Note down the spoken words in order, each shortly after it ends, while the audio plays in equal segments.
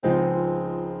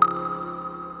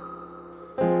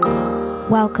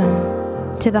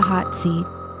Welcome to The Hot Seat,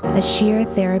 a sheer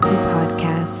therapy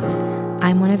podcast.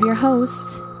 I'm one of your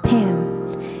hosts,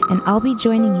 Pam, and I'll be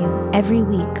joining you every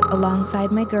week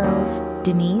alongside my girls,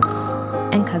 Denise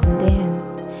and cousin Dan.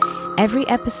 Every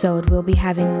episode we'll be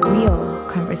having real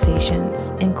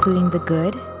conversations, including the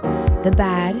good, the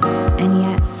bad, and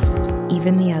yes,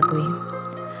 even the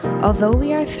ugly. Although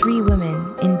we are three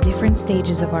women in different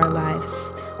stages of our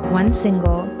lives, one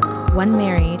single, one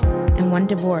married, and one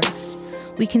divorced,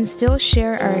 we can still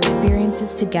share our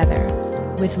experiences together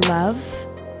with love,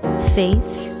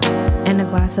 faith, and a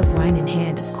glass of wine in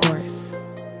hand, of course.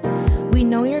 We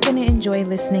know you're going to enjoy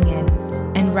listening in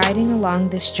and riding along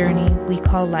this journey we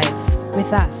call life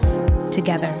with us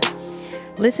together.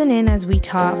 Listen in as we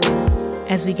talk,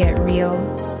 as we get real,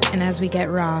 and as we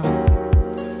get raw.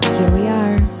 Here we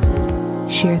are,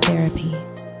 sheer therapy.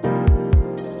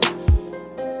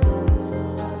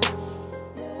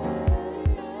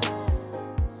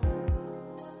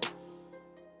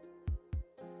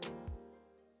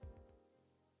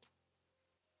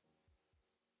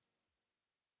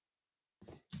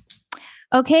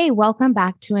 Okay, welcome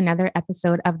back to another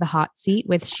episode of The Hot Seat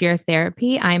with Sheer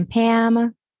Therapy. I'm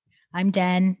Pam. I'm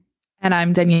Den. And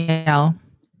I'm Danielle.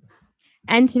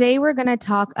 And today we're going to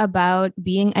talk about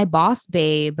being a boss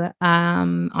babe,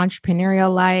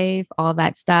 entrepreneurial life, all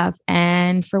that stuff.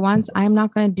 And for once, I'm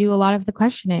not going to do a lot of the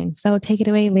questioning. So take it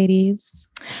away,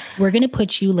 ladies. We're going to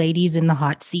put you ladies in the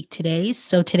hot seat today.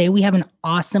 So today we have an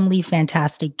awesomely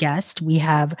fantastic guest. We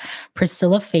have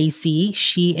Priscilla Facey.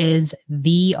 She is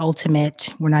the ultimate,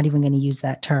 we're not even going to use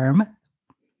that term,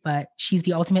 but she's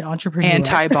the ultimate entrepreneur.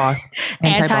 Anti-boss.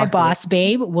 Anti-boss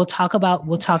babe. We'll talk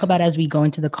about as we go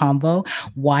into the convo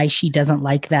why she doesn't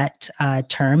like that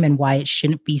term and why it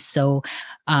shouldn't be so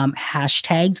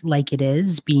hashtagged like it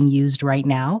is being used right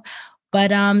now.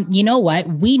 But you know what?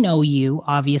 We know you,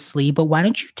 obviously, but why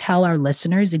don't you tell our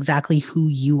listeners exactly who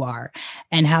you are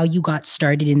and how you got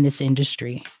started in this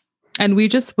industry? And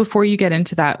before you get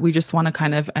into that, we just want to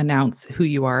kind of announce who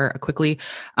you are quickly.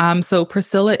 So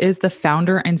Priscilla is the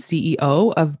founder and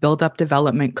CEO of Build Up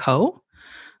Development Co.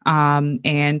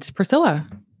 And Priscilla,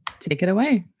 take it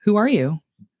away. Who are you?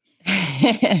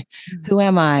 Who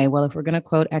am I? Well, if we're going to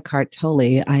quote Eckhart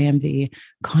Tolle, I am the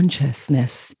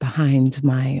consciousness behind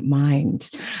my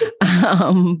mind.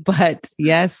 But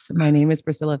yes, my name is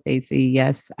Priscilla Facey.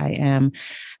 Yes, I am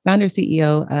founder,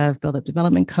 CEO of Build Up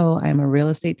Development Co. I am a real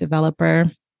estate developer.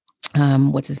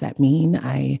 What does that mean?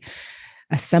 I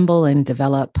assemble and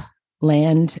develop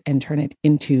land and turn it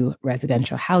into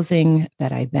residential housing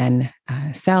that I then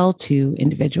sell to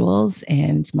individuals.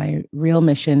 And my real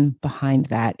mission behind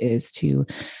that is to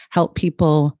help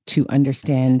people to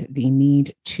understand the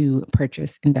need to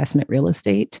purchase investment real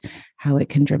estate, how it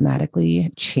can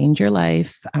dramatically change your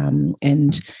life.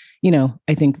 And,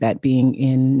 I think that being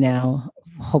in now,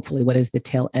 hopefully what is the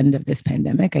tail end of this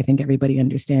pandemic, I think everybody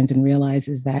understands and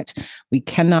realizes that we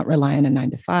cannot rely on a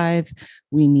 9-to-5.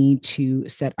 We need to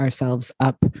set ourselves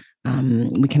up.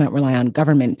 We cannot rely on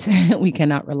government. We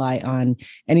cannot rely on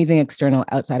anything external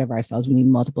outside of ourselves. We need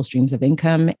multiple streams of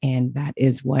income. And that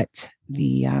is what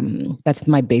that's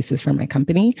my basis for my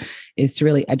company, is to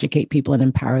really educate people and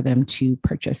empower them to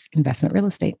purchase investment real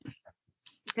estate.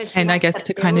 And I guess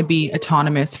to kind of be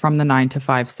autonomous from the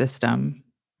 9-to-5 system.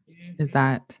 Is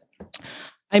that?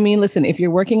 I mean, listen, if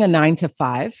you're working a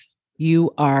 9-to-5,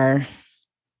 you're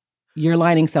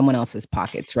lining someone else's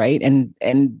pockets, right?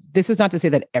 And this is not to say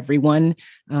that everyone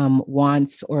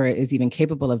wants or is even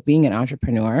capable of being an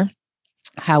entrepreneur.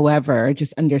 However,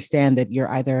 just understand that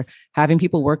you're either having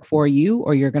people work for you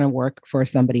or you're going to work for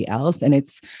somebody else. And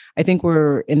I think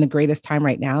we're in the greatest time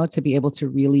right now to be able to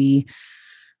really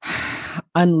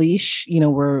unleash,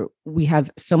 we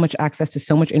have so much access to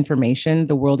so much information.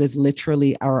 The world is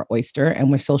literally our oyster.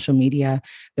 And with social media,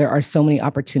 there are so many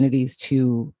opportunities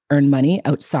to earn money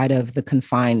outside of the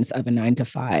confines of a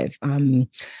 9-to-5.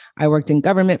 I worked in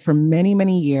government for many,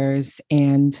 many years.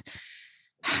 And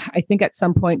I think at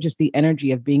some point, just the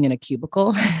energy of being in a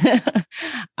cubicle,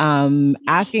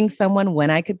 asking someone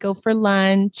when I could go for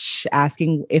lunch,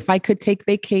 asking if I could take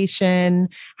vacation,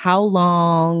 how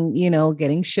long,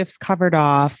 getting shifts covered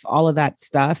off, all of that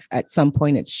stuff. At some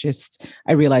point,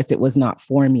 I realized it was not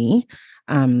for me.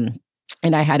 And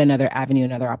I had another avenue,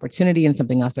 another opportunity, and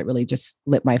something else that really just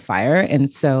lit my fire. And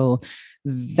so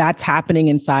that's happening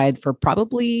inside for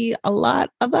probably a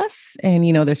lot of us. And,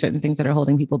 there's certain things that are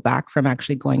holding people back from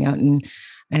actually going out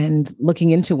and looking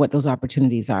into what those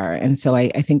opportunities are. And so I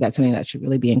think that's something that should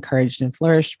really be encouraged and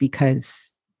flourished,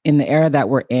 because in the era that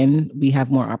we're in, we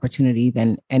have more opportunity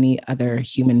than any other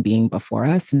human being before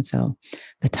us. And so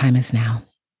the time is now.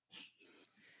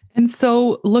 And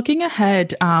so looking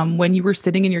ahead, when you were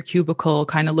sitting in your cubicle,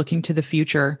 kind of looking to the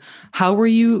future, how were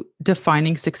you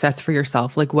defining success for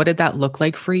yourself? Like, what did that look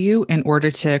like for you in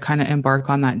order to kind of embark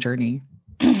on that journey?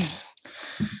 I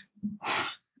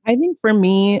think for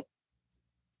me,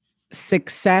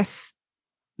 success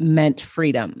meant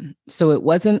freedom. So it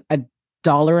wasn't a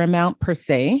dollar amount per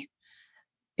se.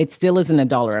 It still isn't a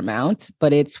dollar amount,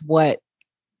 but it's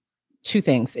two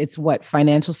things. It's what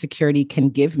financial security can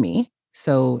give me.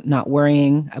 So not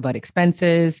worrying about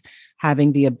expenses,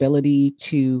 having the ability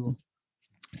to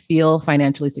feel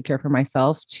financially secure for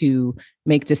myself, to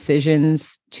make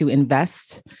decisions, to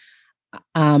invest.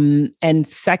 And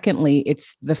secondly,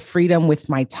 it's the freedom with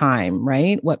my time,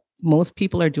 right? What most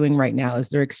people are doing right now is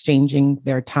they're exchanging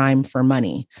their time for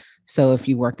money. So if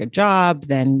you work a job,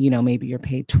 then, maybe you're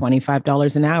paid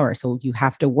 $25 an hour. So you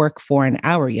have to work for an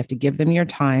hour. You have to give them your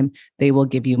time. They will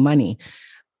give you money.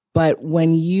 But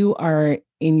when you are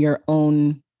in your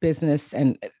own business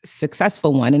and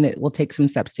successful one, and it will take some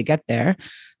steps to get there.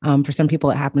 For some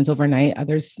people, it happens overnight,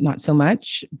 others not so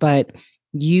much, but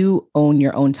you own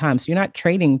your own time. So you're not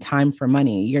trading time for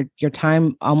money. Your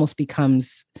time almost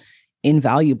becomes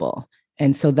invaluable.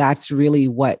 And so that's really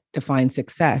what defines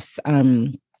success.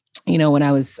 When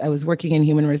I was working in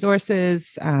human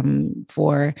resources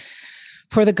for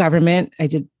the government,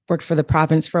 worked for the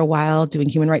province for a while doing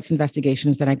human rights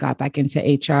investigations. Then I got back into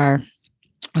HR,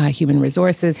 human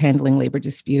resources, handling labor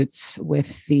disputes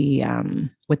with the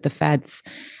feds.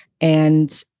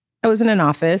 And I was in an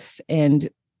office, and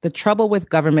the trouble with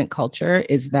government culture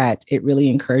is that it really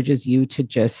encourages you to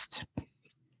just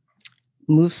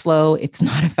move slow. It's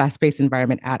not a fast-paced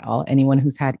environment at all. Anyone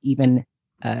who's had even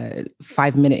a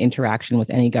 5-minute interaction with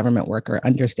any government worker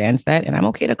understands that. And I'm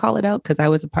okay to call it out because I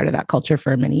was a part of that culture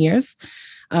for many years.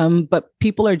 But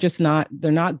people are just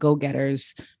they're not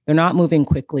go-getters. They're not moving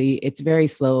quickly. It's very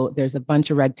slow. There's a bunch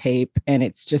of red tape, and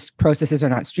it's just processes are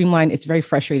not streamlined. It's a very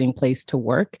frustrating place to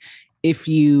work if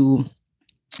you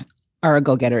are a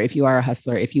go-getter, if you are a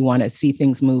hustler, if you want to see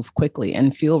things move quickly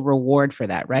and feel reward for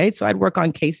that, right? So I'd work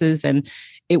on cases and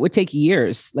it would take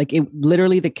years. Like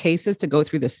literally the cases to go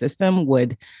through the system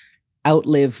would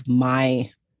outlive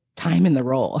my time in the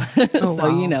role. Oh,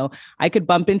 so, wow. I could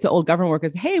bump into old government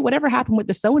workers. Hey, whatever happened with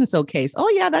the so-and-so case? Oh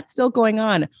yeah, that's still going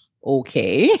on.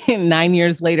 Okay. 9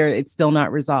 years later, it's still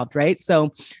not resolved, right?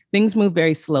 So things move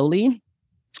very slowly.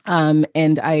 And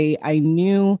I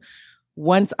knew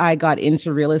once I got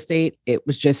into real estate, it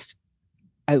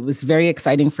was very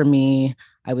exciting for me.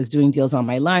 I was doing deals on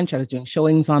my lunch. I was doing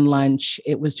showings on lunch.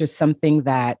 It was just something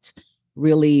that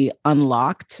really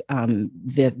unlocked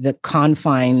the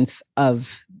confines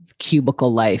of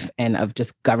cubicle life and of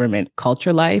just government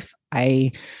culture life.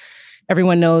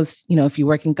 Everyone knows, if you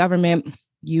work in government,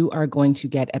 you are going to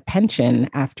get a pension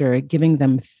after giving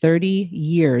them 30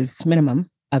 years minimum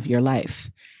of your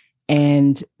life.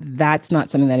 And that's not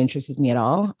something that interested me at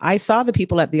all. I saw the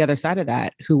people at the other side of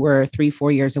that who were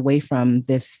 3-4 years away from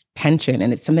this pension.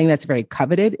 And it's something that's very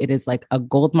coveted. It is like a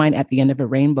gold mine at the end of a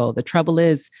rainbow. The trouble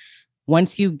is,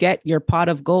 once you get your pot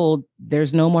of gold,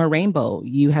 there's no more rainbow.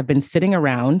 You have been sitting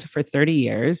around for 30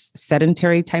 years,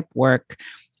 sedentary type work.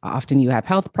 Often you have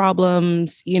health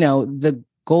problems. The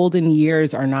golden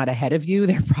years are not ahead of you.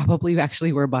 They're probably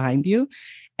actually were behind you.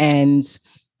 And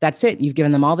that's it. You've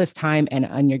given them all this time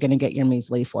and you're going to get your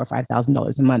measly $4,000 or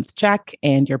 $5,000 a month check.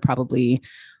 And you're probably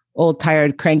old,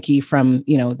 tired, cranky from,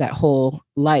 that whole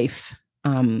life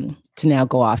to now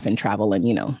go off and travel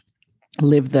and,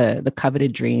 live the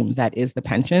coveted dream that is the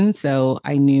pension. So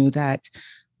I knew that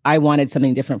I wanted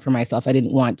something different for myself. I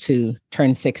didn't want to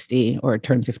turn 60 or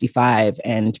turn 55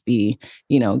 and be,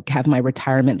 have my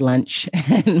retirement lunch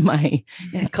and my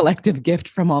collective gift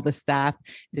from all the staff.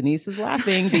 Denise is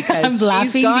laughing because I'm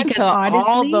laughing she's gone because to honestly,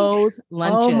 all those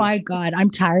lunches. Oh my God, I'm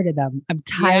tired of them. I'm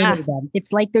tired of them.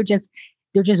 It's like they're just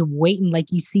waiting. Like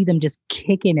you see them just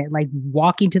kicking it, like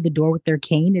walking to the door with their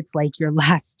cane. It's like your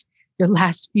last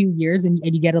few years and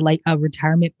you get a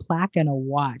retirement plaque and a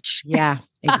watch. Yeah,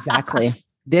 exactly.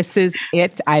 This is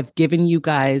it. I've given you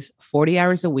guys 40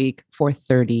 hours a week for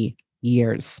 30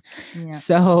 years. Yeah.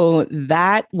 So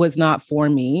that was not for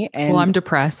me. And I'm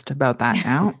depressed about that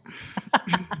now.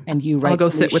 And I'll go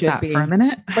sit with that for a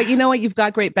minute. But you know what? You've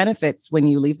got great benefits when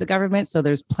you leave the government. So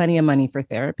there's plenty of money for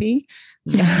therapy.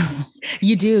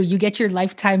 You do. You get your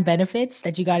lifetime benefits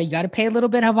that you got to pay a little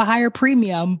bit of a higher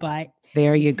premium, but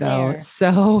there you go. There.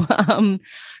 So,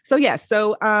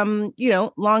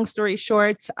 long story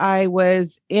short, I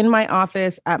was in my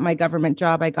office at my government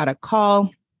job. I got a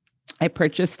call. I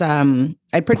purchased a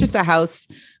house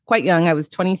quite young. I was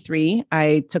 23.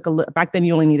 I took back then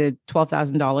you only needed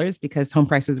 $12,000 because home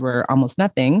prices were almost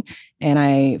nothing. And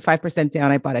 5%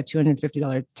 down, I bought a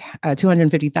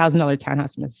 $250,000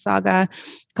 townhouse in Mississauga. A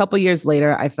couple of years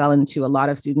later, I fell into a lot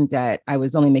of student debt. I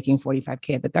was only making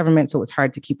 $45K at the government, so it was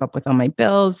hard to keep up with all my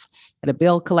bills. I had a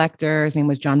bill collector. His name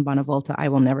was John Bonavolta. I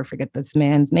will never forget this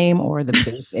man's name or the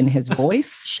bass in his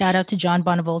voice. Shout out to John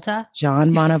Bonavolta.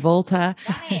 John Bonavolta.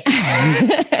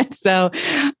 So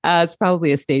it's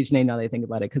probably a stage name now that I think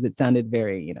about it, because it sounded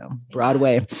very,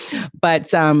 Broadway.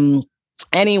 But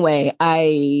anyway,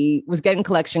 I was getting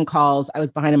collection calls. I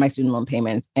was behind in my student loan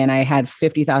payments, and I had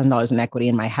 $50,000 in equity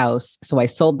in my house. So I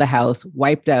sold the house,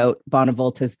 wiped out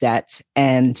Bonavolta's debt,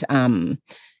 and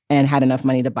had enough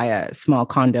money to buy a small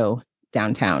condo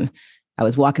downtown. I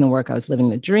was walking to work. I was living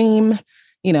the dream,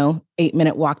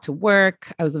 8-minute walk to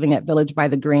work. I was living at Village by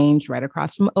the Grange, right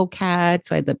across from OCAD.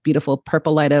 So I had the beautiful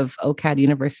purple light of OCAD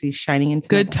University shining into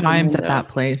good times at that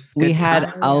place. We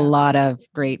had a lot of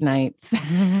great nights.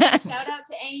 Shout out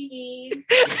to Amy's.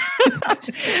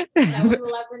 No one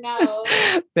will ever know.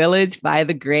 Village by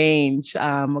the Grange,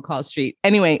 McCall Street.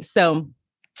 Anyway, so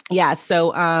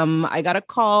I got a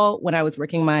call when I was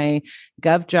working my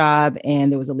gov job,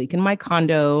 and there was a leak in my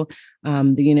condo.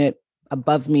 The unit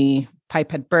above me,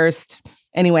 pipe had burst.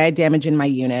 Anyway, I had damage in my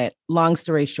unit. Long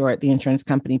story short, the insurance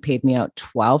company paid me out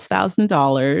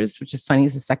 $12,000, which is funny.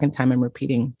 It's the second time I'm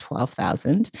repeating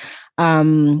 12,000.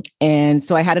 And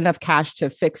so I had enough cash to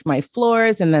fix my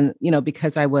floors. And then,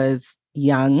 because I was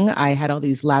young, I had all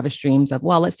these lavish dreams of,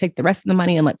 well, let's take the rest of the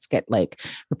money and let's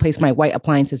replace my white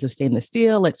appliances with stainless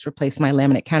steel. Let's replace my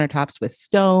laminate countertops with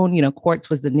stone. Quartz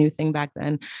was the new thing back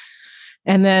then.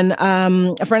 And then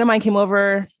a friend of mine came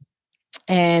over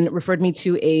and referred me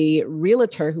to a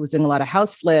realtor who was doing a lot of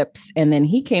house flips. And then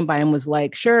he came by and was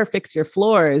like, sure, fix your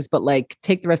floors, but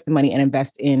take the rest of the money and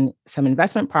invest in some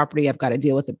investment property. I've got to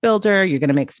deal with a builder. You're going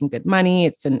to make some good money.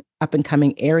 It's an up and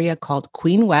coming area called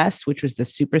Queen West, which was the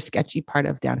super sketchy part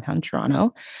of downtown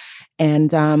Toronto,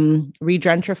 and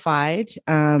re-gentrified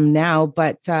now.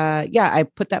 But I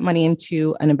put that money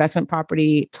into an investment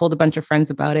property, told a bunch of friends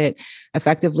about it,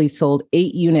 effectively sold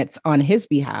 8 units on his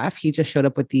behalf. He just showed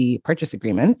up with the purchase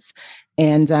agreements,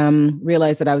 and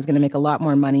realized that I was going to make a lot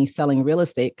more money selling real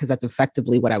estate, because that's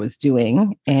effectively what I was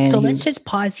doing. And so let's just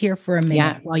pause here for a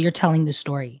minute while you're telling the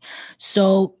story.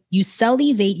 So you sell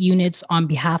these 8 units on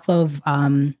behalf of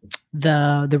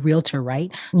the realtor,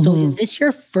 right? Mm-hmm. So is this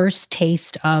your first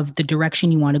taste of the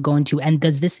direction you want to go into? And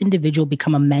does this individual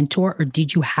become a mentor, or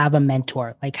did you have a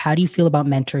mentor? How do you feel about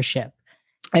mentorship?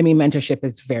 I mean, mentorship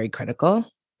is very critical,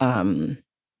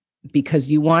 because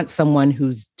you want someone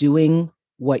who's doing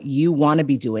what you want to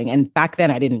be doing. And back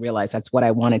then I didn't realize that's what I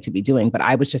wanted to be doing, but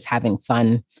I was just having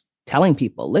fun telling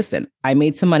people, listen, I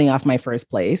made some money off my first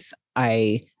place.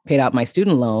 I paid out my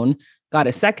student loan, got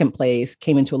a second place,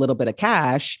 came into a little bit of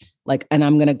cash, and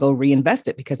I'm going to go reinvest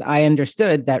it, because I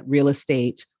understood that real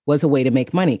estate was a way to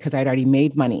make money, because I'd already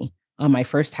made money on my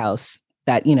first house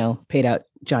that, paid out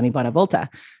Johnny Bonavolta.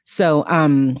 So,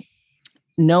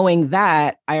 knowing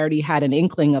that, I already had an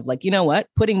inkling of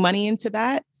putting money into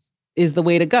that is the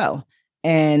way to go.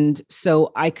 And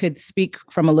so I could speak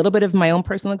from a little bit of my own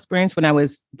personal experience when I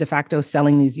was de facto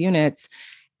selling these units.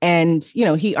 And,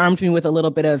 he armed me with a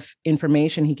little bit of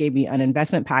information. He gave me an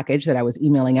investment package that I was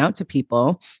emailing out to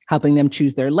people, helping them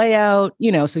choose their layout,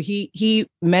 so he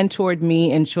mentored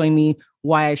me and showing me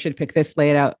why I should pick this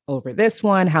layout over this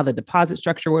one, how the deposit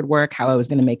structure would work, how I was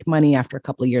going to make money after a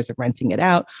couple of years of renting it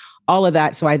out, all of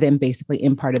that. So I then basically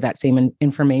imparted that same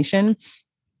information.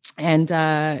 And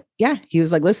he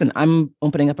was like, listen, I'm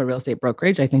opening up a real estate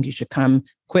brokerage. I think you should come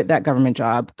quit that government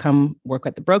job, come work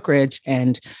at the brokerage,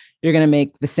 and you're going to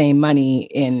make the same money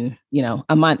in,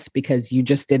 a month, because you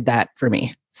just did that for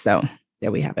me. So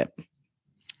there we have it.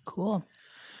 Cool.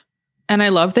 And I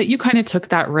love that you kind of took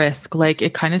that risk.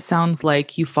 It kind of sounds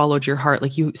like you followed your heart.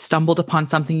 You stumbled upon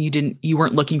something you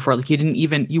weren't looking for.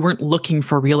 You weren't looking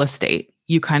for real estate.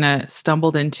 You kind of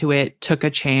stumbled into it, took a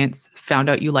chance, found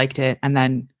out you liked it, and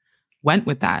then went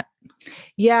with that.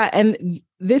 Yeah. And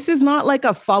this is not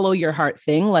a follow your heart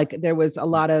thing. There was a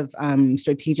lot of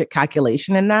strategic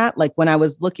calculation in that. When I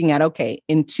was looking at, okay,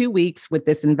 in 2 weeks with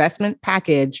this investment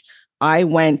package, I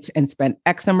went and spent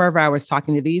X number of hours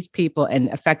talking to these people and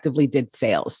effectively did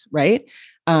sales, right?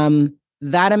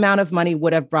 That amount of money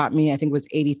would have brought me, I think it was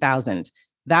 80,000.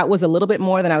 That was a little bit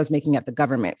more than I was making at the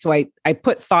government. So I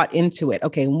put thought into it.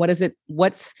 Okay,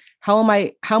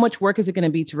 how much work is it going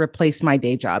to be to replace my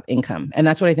day job income? And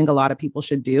that's what I think a lot of people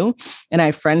should do. And I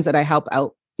have friends that I help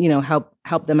out,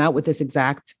 help them out with this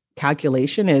exact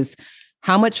calculation is,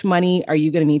 how much money are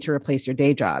you going to need to replace your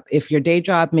day job? If your day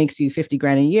job makes you 50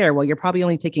 grand a year, well, you're probably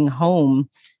only taking home,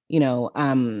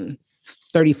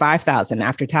 35,000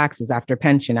 after taxes, after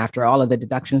pension, after all of the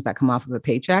deductions that come off of a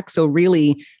paycheck. So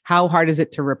really, how hard is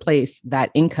it to replace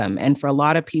that income? And for a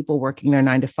lot of people working their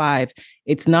 9 to 5,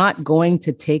 it's not going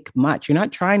to take much. You're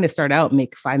not trying to start out and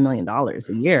make $5 million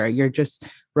a year. You're just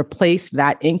replace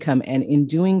that income. And in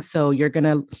doing so, there's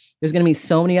going to be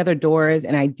so many other doors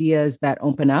and ideas that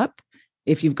open up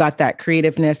if you've got that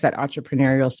creativeness, that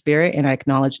entrepreneurial spirit. And I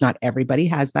acknowledge not everybody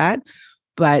has that,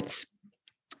 but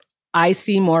I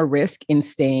see more risk in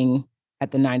staying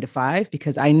at the 9 to 5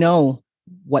 because I know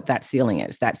what that ceiling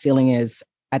is. That ceiling is,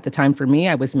 at the time for me,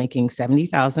 I was making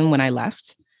 70,000 when I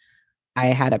left. I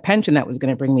had a pension that was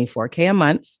going to bring me $4,000 a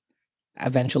month,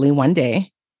 eventually one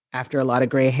day, after a lot of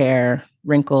gray hair,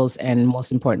 wrinkles, and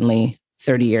most importantly,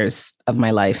 30 years of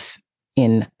my life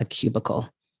in a cubicle.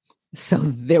 So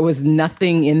there was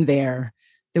nothing in there.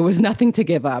 There was nothing to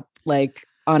give up. Like,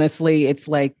 honestly, it's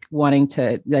like wanting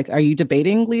to, like, are you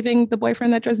debating leaving the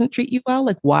boyfriend that doesn't treat you well?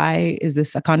 Like, why is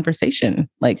this a conversation?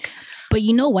 Like, but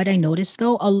you know what I noticed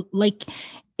though?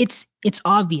 It's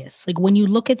obvious. Like when you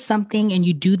look at something and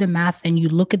you do the math and you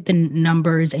look at the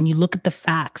numbers and you look at the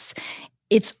facts,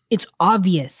 it's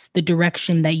obvious the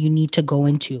direction that you need to go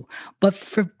into. But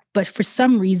for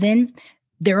some reason,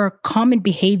 there are common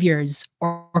behaviors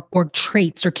or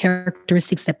traits or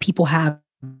characteristics that people have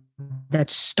that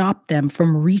stop them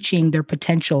from reaching their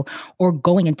potential or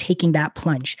going and taking that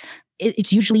plunge.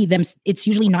 It's usually them. It's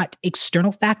usually not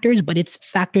external factors, but it's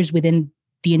factors within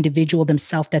the individual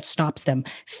themselves that stops them.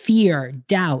 Fear,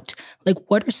 doubt. Like,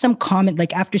 what are some common,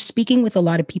 like after speaking with a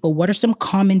lot of people, what are some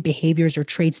common behaviors or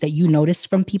traits that you notice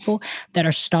from people that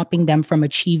are stopping them from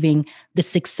achieving the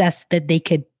success that they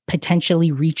could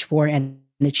potentially reach for and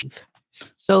achieve?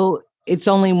 So it's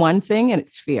only one thing, and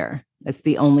it's fear. That's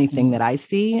the only thing that I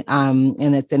see.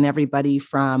 And it's in everybody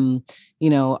from,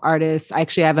 artists. I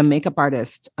actually have a makeup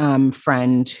artist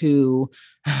friend who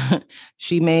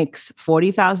she makes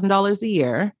 $40,000 a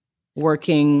year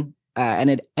working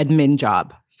an admin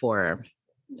job for,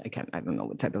 I don't know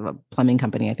what type of a plumbing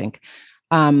company, I think.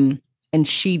 And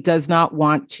she does not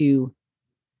want to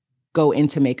go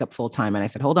into makeup full time. And I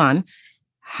said, hold on,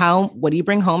 what do you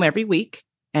bring home every week?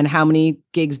 And how many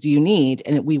gigs do you need?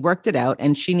 And we worked it out.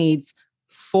 And she needs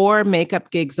 4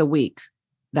 makeup gigs a week.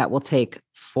 That will take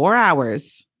 4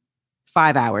 hours,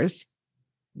 5 hours.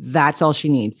 That's all she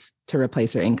needs to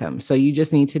replace her income. So you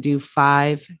just need to do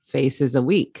 5 faces a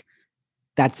week.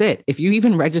 That's it. If you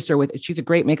even register with, she's a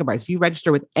great makeup artist. If you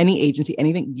register with any agency,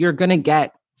 anything, you're going to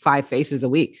get 5 faces a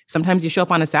week. Sometimes you show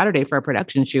up on a Saturday for a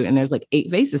production shoot and there's like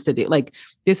 8 faces to do. Like,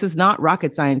 this is not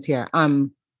rocket science here.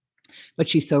 But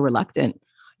she's so reluctant.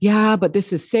 Yeah, but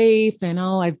this is safe. And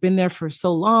I've been there for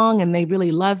so long and they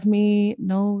really love me.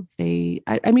 No,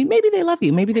 I mean, maybe they love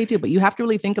you. Maybe they do, but you have to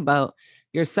really think about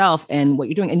yourself and what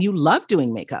you're doing. And you love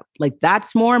doing makeup. Like,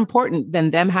 that's more important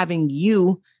than them having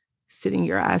you sitting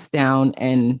your ass down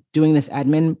and doing this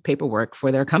admin paperwork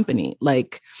for their company.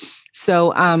 Like,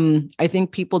 so I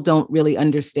think people don't really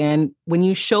understand when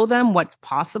you show them what's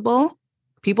possible.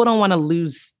 People don't want to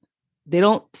lose. They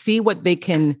don't see what they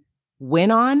can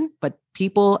win on, but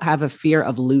people have a fear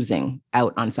of losing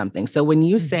out on something. So when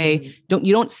you say,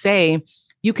 you don't say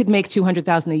you could make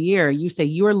 $200,000 a year, you say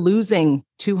you are losing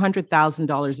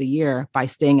 $200,000 a year by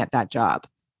staying at that job.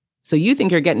 So you think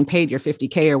you're getting paid your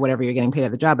 $50K or whatever you're getting paid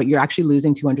at the job, but you're actually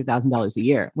losing $200,000 a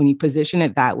year. When you position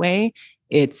it that way,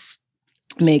 it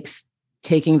makes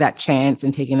taking that chance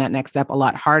and taking that next step a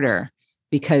lot harder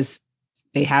because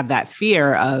they have that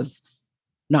fear of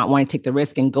not wanting to take the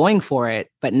risk and going for it.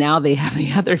 But now they have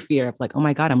the other fear of like, oh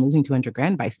my God, I'm losing 200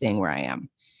 grand by staying where I am,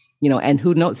 and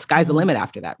who knows, sky's the limit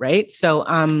after that. Right. So,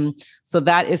 so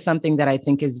that is something that I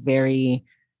think is very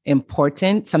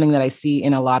important. Something that I see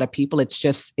in a lot of people. It's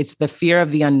the fear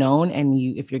of the unknown. And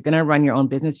if you're going to run your own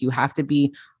business, you have to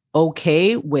be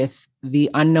okay with the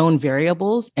unknown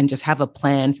variables and just have a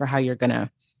plan for how you're going to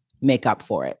make up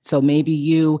for it. So maybe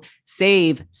you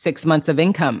save 6 months of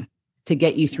income to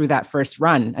get you through that first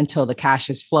run until the cash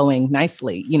is flowing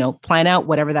nicely. Plan out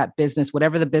whatever the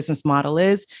business model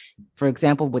is. For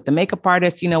example, with the makeup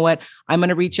artist, you know what? I'm going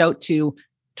to reach out to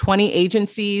 20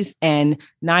 agencies and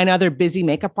 9 other busy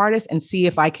makeup artists and see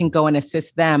if I can go and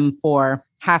assist them for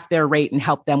half their rate and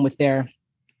help them with their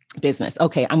business.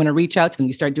 Okay, I'm going to reach out to them.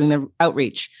 You start doing the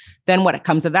outreach. Then what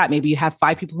comes of that? Maybe you have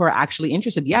 5 people who are actually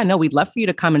interested. Yeah, no, we'd love for you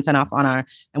to come and sign off on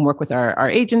and work with our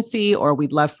agency, or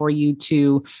we'd love for you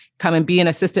to come and be an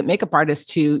assistant makeup artist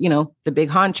to, the big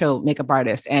honcho makeup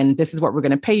artist. And this is what we're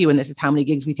going to pay you. And this is how many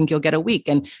gigs we think you'll get a week,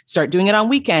 and start doing it on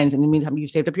weekends. And in the meantime, you've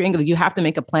saved up your income. You have to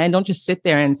make a plan. Don't just sit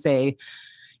there and say,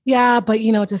 yeah, but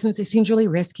it seems really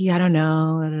risky. I don't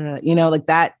know. Like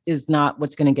that is not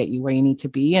what's going to get you where you need to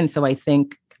be. And so I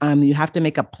think you have to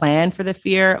make a plan for the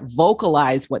fear,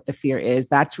 vocalize what the fear is.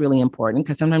 That's really important,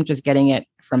 because sometimes just getting it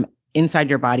from inside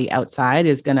your body outside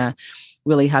is going to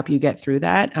really help you get through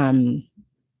that.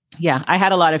 I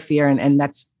had a lot of fear, and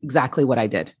that's exactly what I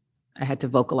did. I had to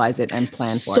vocalize it and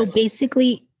plan for it.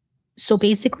 So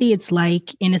basically it's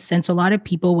like, in a sense, a lot of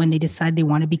people, when they decide they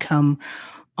want to become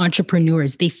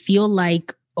entrepreneurs, they feel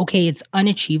like, okay, it's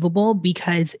unachievable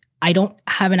because I don't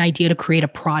have an idea to create a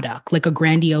product, like a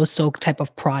grandiose type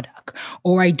of product,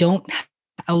 or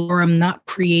I'm not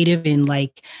creative in,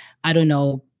 like, I don't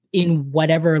know, in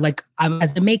whatever, like I'm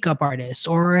as a makeup artist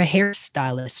or a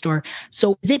hairstylist,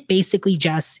 so is it basically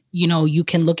just, you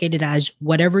can look at it as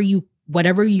whatever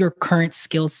your current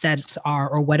skill sets are,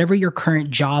 or whatever your current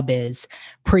job is,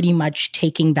 pretty much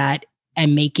taking that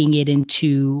and making it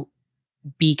into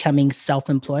becoming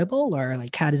self-employable, or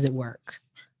like, how does it work?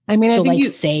 I mean, so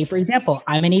say, for example,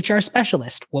 I'm an HR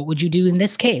specialist. What would you do in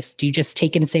this case? Do you just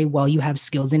take it and say, well, you have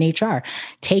skills in HR,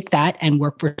 take that and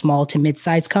work for small to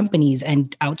mid-sized companies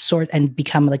and outsource and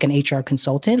become like an HR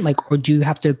consultant? Like, or do you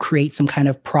have to create some kind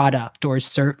of product or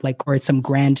some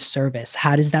grand service?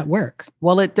 How does that work?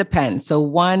 Well, it depends. So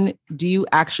one, do you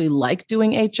actually like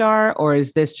doing HR, or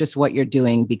is this just what you're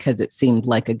doing because it seemed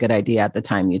like a good idea at the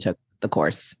time you took the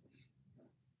course?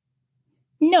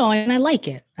 No, and I like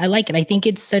it. I think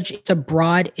it's a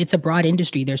broad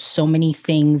industry. There's so many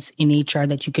things in HR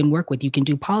that you can work with. You can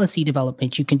do policy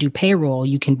development, you can do payroll,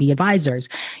 you can be advisors,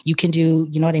 you can do,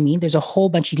 you know what I mean? There's a whole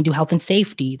bunch, you can do health and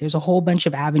safety. There's a whole bunch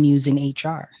of avenues in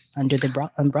HR under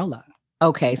the umbrella.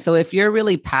 Okay. So if you're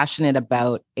really passionate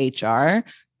about HR,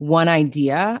 one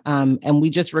idea, and we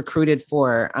just recruited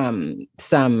for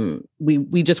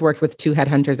we just worked with 2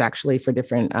 headhunters actually for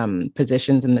different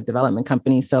positions in the development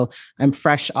company. So I'm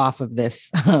fresh off of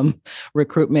this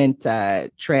recruitment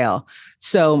trail.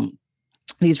 So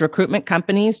these recruitment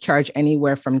companies charge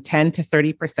anywhere from 10 to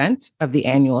 30% of the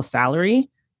annual salary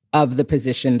of the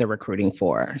position they're recruiting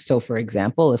for. So for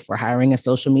example, if we're hiring a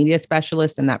social media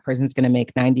specialist and that person's going to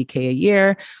make $90K a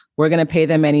year, we're going to pay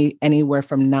them anywhere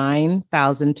from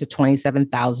 $9,000 to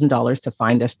 $27,000 to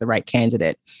find us the right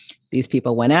candidate. These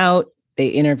people went out, they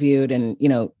interviewed and,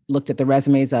 looked at the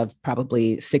resumes of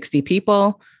probably 60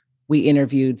 people. We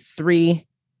interviewed 3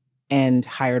 and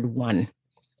hired 1.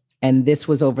 And this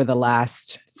was over the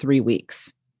last 3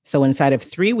 weeks. So inside of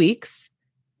 3 weeks,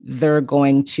 they're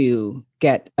going to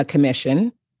get a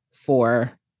commission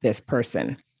for this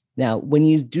person. Now, when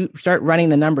you do start running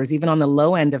the numbers, even on the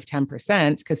low end of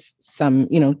 10%, because some,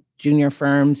 junior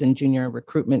firms and junior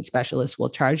recruitment specialists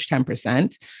will charge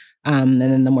 10%. And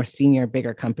then the more senior,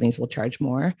 bigger companies will charge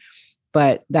more.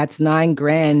 But that's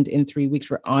 $9,000 in 3 weeks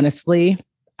for, honestly,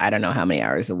 I don't know how many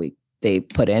hours a week they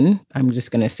put in. I'm just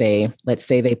going to say, let's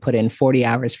say they put in 40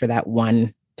 hours for that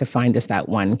one to find us that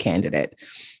one candidate.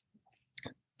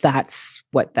 That's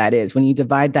what that is. When you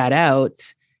divide that out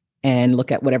and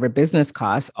look at whatever business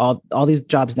costs, all these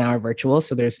jobs now are virtual.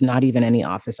 So there's not even any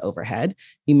office overhead.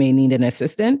 You may need an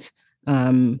assistant.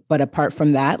 But apart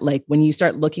from that, like when you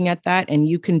start looking at that, and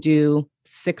you can do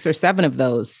 6 or 7 of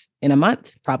those in a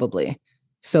month, probably.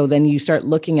 So then you start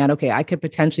looking at, okay, I could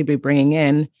potentially be bringing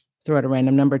in, throw out a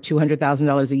random number,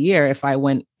 $200,000 a year if I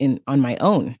went in on my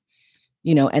own,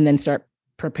 and then start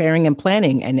preparing and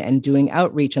planning and doing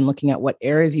outreach and looking at what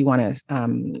areas you want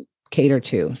to cater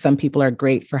to. Some people are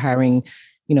great for hiring,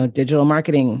 digital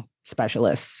marketing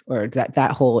specialists or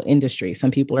that whole industry. Some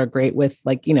people are great with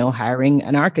hiring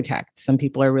an architect. Some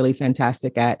people are really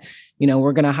fantastic at,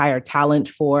 we're going to hire talent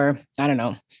for, I don't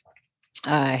know,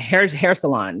 hair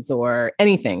salons or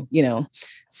anything,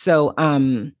 So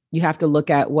you have to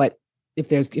look at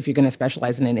if you're going to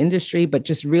specialize in an industry, but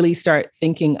just really start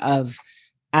thinking of,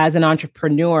 as an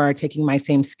entrepreneur, taking my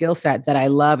same skill set that I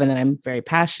love and that I'm very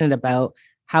passionate about,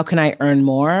 how can I earn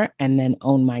more and then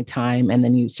own my time? And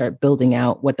then you start building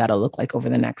out what that'll look like over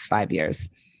the next 5 years.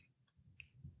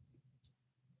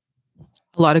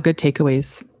 A lot of good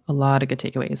takeaways.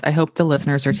 I hope the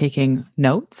listeners are taking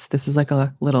notes. This is like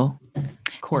a little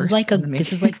course.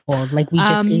 This is like gold. Like we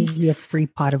just gave you a free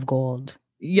pot of gold.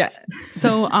 Yeah.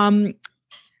 So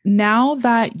now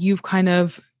that you've kind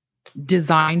of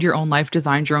designed your own life,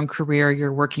 designed your own career.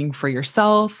 You're working for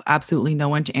yourself, absolutely no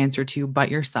one to answer to but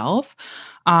yourself.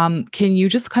 Can you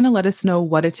just kind of let us know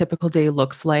what a typical day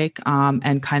looks like,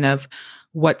 and kind of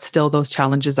what still those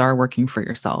challenges are working for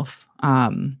yourself?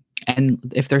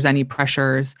 And if there's any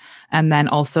pressures. And then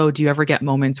also, do you ever get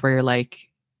moments where you're like,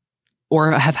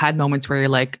 or have had moments where you're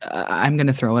like, I'm going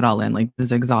to throw it all in, like this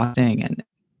is exhausting, and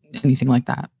anything like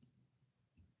that?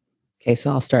 Okay,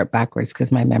 so I'll start backwards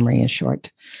because my memory is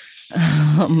short. So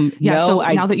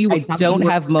now that you I don't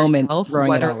have moments yourself, throwing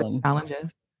what it are all the in.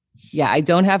 challenges? Yeah, I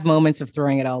don't have moments of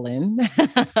throwing it all in.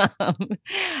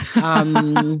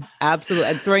 Absolutely.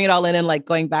 I'm throwing it all in and like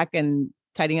going back and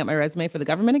tidying up my resume for the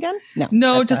government again.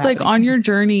 No, that's just not like happening. on your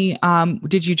journey,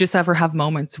 did you just ever have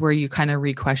moments where you kind of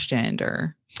re-questioned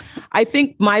or? I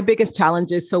think my biggest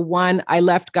challenge is, so one, I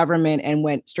left government and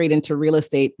went straight into real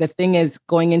estate. The thing is,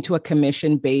 going into a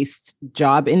commission-based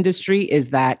job industry is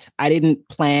that I didn't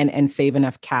plan and save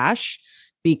enough cash,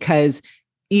 because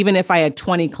even if I had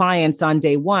 20 clients on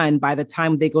day one, by the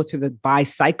time they go through the buy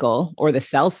cycle or the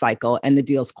sell cycle and the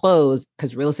deals close,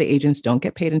 because real estate agents don't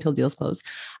get paid until deals close.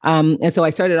 And so I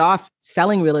started off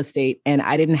selling real estate and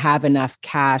I didn't have enough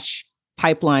cash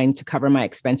pipeline to cover my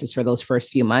expenses for those first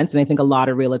few months. And I think a lot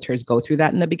of realtors go through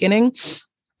that in the beginning.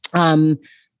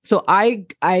 So I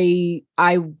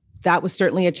that was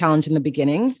certainly a challenge in the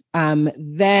beginning.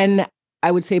 Then I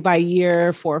would say by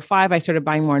year 4 or 5, I started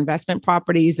buying more investment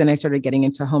properties. Then I started getting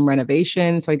into home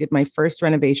renovation. So I did my first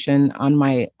renovation on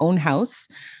my own house,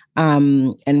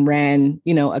 and ran,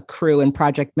 a crew and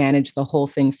project managed the whole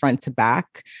thing front to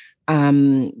back.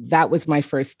 That was my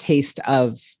first taste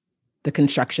of the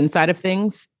construction side of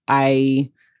things.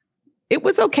 It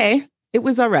was okay. It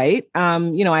was all right.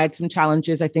 I had some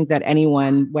challenges. I think that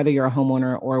anyone, whether you're a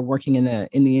homeowner or working in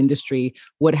the industry,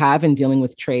 would have in dealing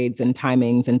with trades and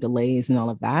timings and delays and all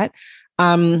of that.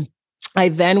 I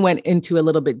then went into a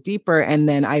little bit deeper, and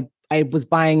then I was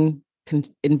buying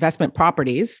investment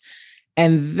properties.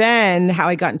 And then how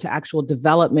I got into actual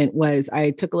development was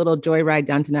I took a little joyride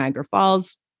down to Niagara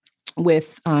Falls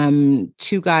with 2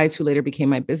 guys who later became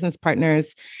my business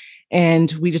partners. And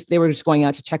they were just going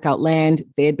out to check out land.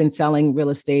 They had been selling real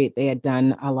estate. They had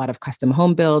done a lot of custom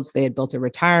home builds. They had built a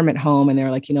retirement home. And they were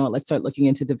like, let's start looking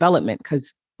into development.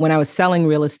 Because when I was selling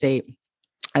real estate,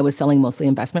 I was selling mostly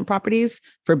investment properties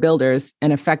for builders.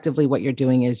 And effectively what you're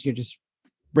doing is you're just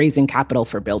raising capital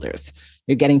for builders.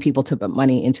 You're getting people to put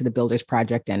money into the builder's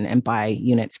project and buy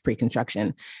units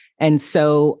pre-construction. And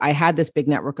so I had this big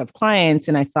network of clients,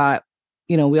 and I thought,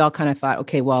 we all kind of thought,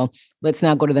 okay, well, let's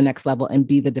now go to the next level and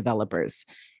be the developers.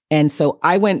 And so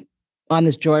I went on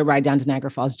this joyride down to Niagara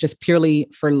Falls just purely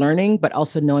for learning, but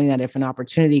also knowing that if an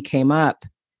opportunity came up,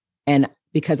 and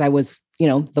because I was,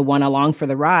 the one along for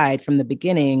the ride from the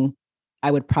beginning,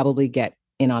 I would probably get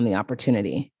in on the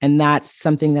opportunity. And that's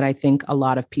something that I think a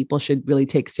lot of people should really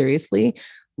take seriously.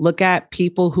 Look at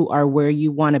people who are where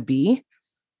you want to be,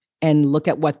 and look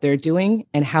at what they're doing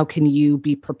and how can you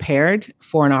be prepared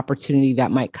for an opportunity that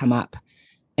might come up.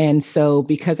 And so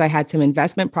because I had some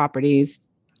investment properties,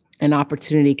 an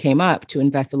opportunity came up to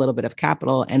invest a little bit of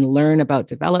capital and learn about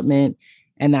development.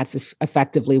 And that's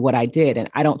effectively what I did.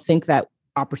 And I don't think that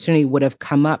opportunity would have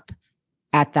come up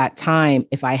at that time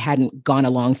if I hadn't gone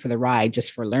along for the ride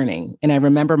just for learning. And I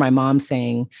remember my mom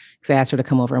saying, because I asked her to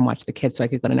come over and watch the kids so I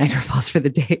could go to Niagara Falls for the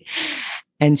day.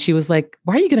 And she was like,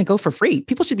 why are you going to go for free?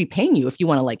 People should be paying you if you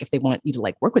want to, if they want you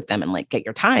to work with them and get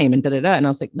your time and da-da-da. And I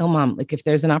was like, no, Mom, if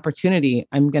there's an opportunity,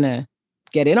 I'm going to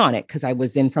get in on it because I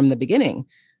was in from the beginning.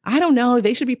 I don't know.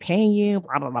 They should be paying you,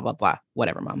 blah, blah, blah, blah, blah,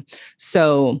 whatever, Mom.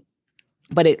 So,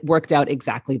 but it worked out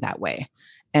exactly that way.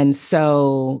 And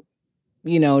so,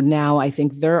 now I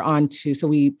think they're on to, so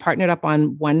we partnered up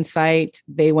on one site.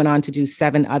 They went on to do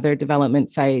 7 other development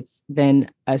sites. Then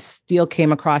a deal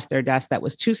came across their desk that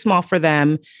was too small for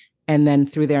them. And then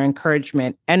through their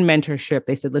encouragement and mentorship,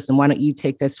 they said, listen, why don't you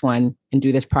take this one and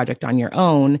do this project on your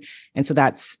own? And so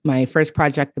that's my first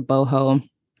project, the Boho.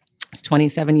 It's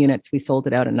 27 units. We sold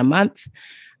it out in a month.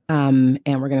 And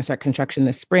we're going to start construction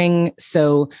this spring.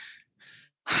 So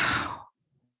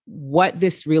what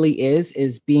this really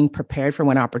is being prepared for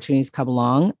when opportunities come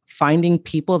along, finding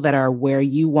people that are where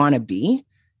you want to be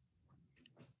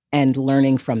and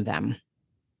learning from them.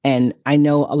 And I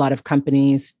know a lot of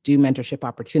companies do mentorship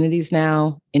opportunities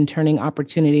now, interning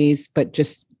opportunities, but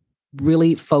just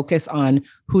really focus on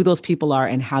who those people are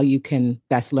and how you can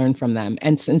best learn from them.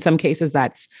 And in some cases,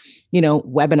 that's,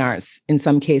 webinars. In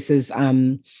some cases,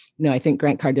 I think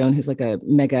Grant Cardone, who's a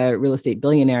mega real estate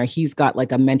billionaire, he's got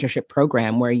a mentorship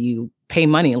program where you pay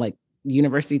money, like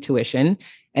university tuition,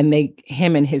 and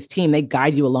him and his team, they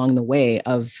guide you along the way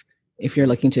of if you're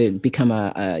looking to become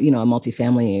a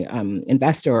multifamily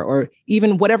investor, or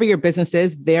even whatever your business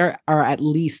is, there are at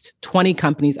least 20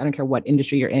 companies, I don't care what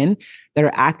industry you're in, that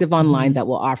are active online that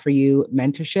will offer you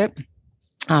mentorship,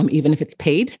 even if it's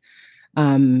paid.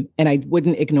 And I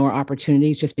wouldn't ignore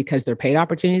opportunities just because they're paid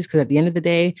opportunities, because at the end of the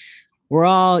day, we're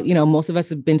all, most of us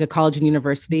have been to college and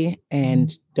university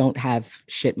and don't have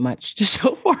shit much to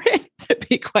show for it, to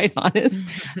be quite honest.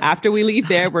 After we leave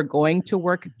there, we're going to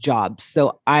work jobs.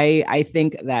 So I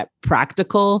think that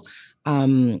practical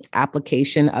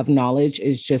application of knowledge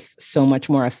is just so much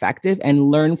more effective,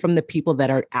 and learn from the people that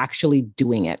are actually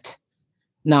doing it,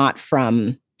 not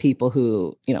from people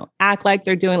who, act like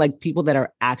they're doing, like people that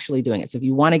are actually doing it. So if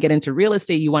you want to get into real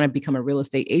estate, you want to become a real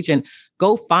estate agent,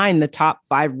 go find the top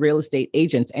 5 real estate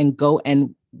agents and go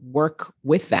and work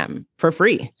with them for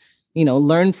free,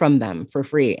 learn from them for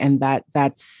free. And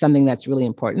that's something that's really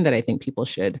important that I think people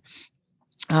should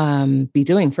be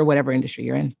doing for whatever industry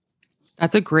you're in.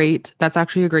 That's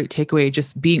actually a great takeaway.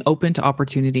 Just being open to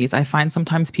opportunities. I find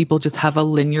sometimes people just have a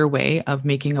linear way of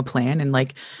making a plan, and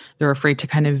like they're afraid to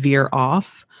kind of veer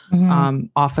off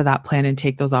of that plan and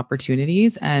take those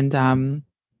opportunities. And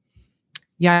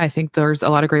I think there's a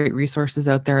lot of great resources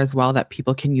out there as well that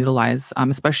people can utilize,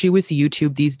 especially with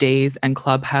YouTube these days and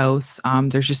Clubhouse.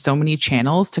 There's just so many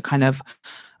channels to kind of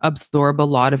absorb a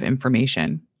lot of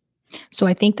information. So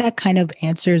I think that kind of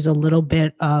answers a little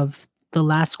bit of the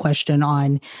last question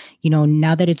on,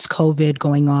 now that it's COVID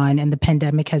going on and the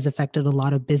pandemic has affected a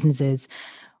lot of businesses,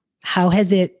 how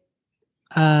has it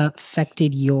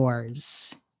affected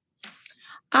yours?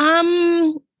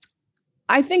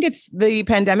 I think the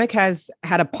pandemic has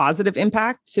had a positive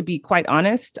impact, to be quite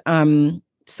honest.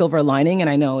 Silver lining, and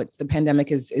I know the pandemic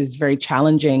is very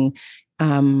challenging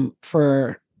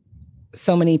for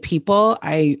so many people.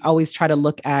 I always try to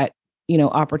look at,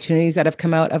 opportunities that have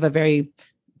come out of a very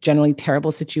generally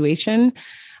terrible situation.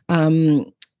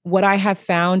 What I have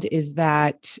found is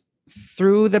that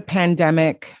through the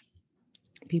pandemic,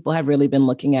 people have really been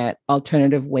looking at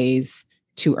alternative ways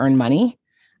to earn money,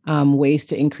 ways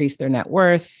to increase their net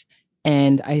worth.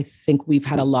 And I think we've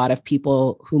had a lot of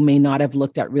people who may not have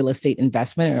looked at real estate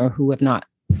investment, or who have not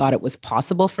thought it was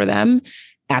possible for them,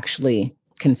 actually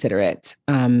consider it.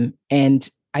 And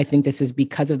I think this is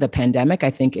because of the pandemic. I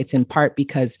think it's in part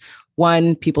because,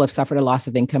 one, people have suffered a loss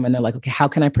of income, and they're like, okay, how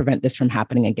can I prevent this from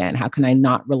happening again? How can I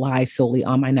not rely solely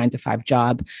on my 9-to-5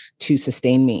 job to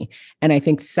sustain me? And I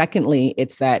think secondly,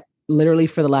 it's that literally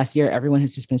for the last year, everyone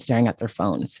has just been staring at their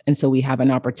phones. And so we have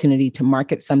an opportunity to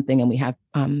market something, and we have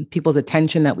people's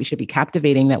attention that we should be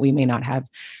captivating that we may not have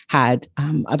had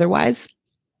otherwise.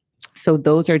 So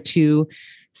those are two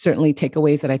certainly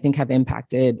takeaways that I think have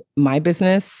impacted my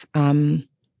business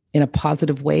in a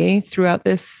positive way throughout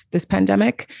this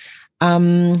pandemic.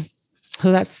 So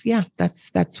that's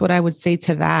what I would say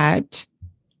to that.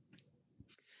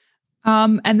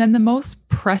 And then the most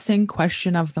pressing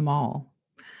question of them all.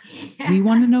 We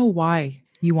want to know why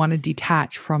you want to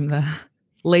detach from the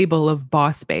label of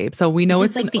boss babe. So we know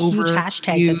it's like the huge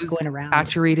hashtag that's going around,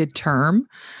 saturated term.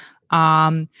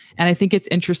 And I think it's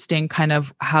interesting kind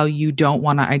of how you don't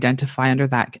want to identify under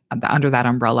that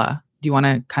umbrella. Do you want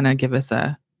to kind of give us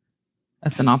a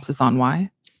synopsis on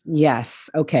why? Yes.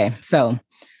 Okay. So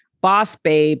boss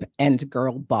babe and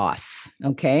girl boss.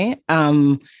 Okay.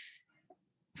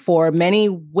 For many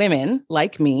women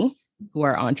like me who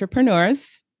are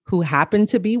entrepreneurs, who happen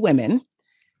to be women,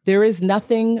 there is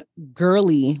nothing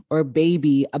girly or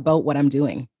baby about what I'm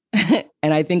doing.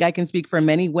 And I think I can speak for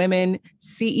many women,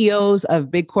 CEOs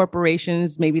of big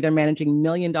corporations, maybe they're managing $1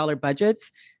 million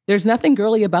budgets. There's nothing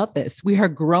girly about this. We are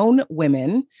grown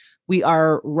women. We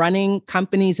are running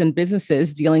companies and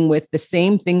businesses dealing with the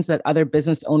same things that other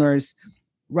business owners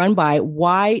run by.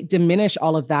 Why diminish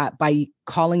all of that by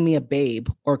calling me a babe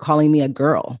or calling me a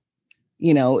girl?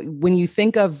 When you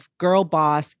think of girl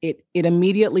boss, it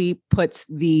immediately puts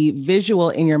the visual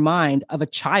in your mind of a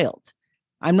child.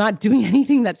 I'm not doing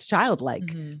anything that's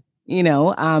childlike.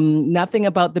 Nothing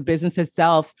about the business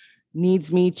itself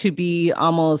needs me to be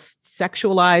almost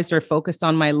sexualized or focused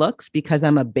on my looks because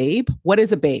I'm a babe. What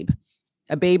is a babe?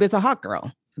 A babe is a hot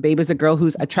girl. A babe is a girl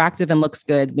who's attractive and looks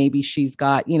good. Maybe she's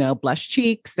got, blush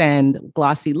cheeks and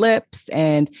glossy lips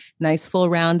and nice full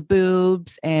round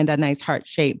boobs and a nice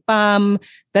heart-shaped bum.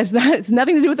 It's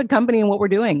nothing to do with the company and what we're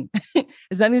doing.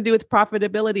 It's nothing to do with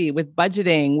profitability, with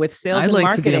budgeting, with sales and marketing. I'd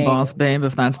like to be a boss babe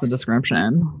if that's the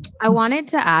description. I wanted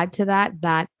to add to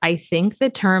that I think the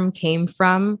term came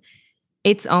from,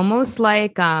 it's almost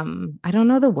like, I don't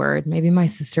know the word, maybe my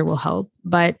sister will help,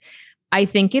 but I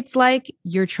think it's like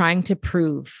you're trying to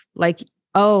prove like,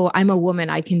 oh, I'm a woman,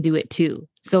 I can do it too.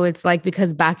 So it's like,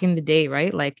 because back in the day,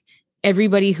 right? Like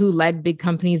everybody who led big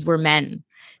companies were men.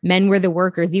 Men were the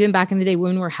workers. Even back in the day,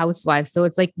 women were housewives. So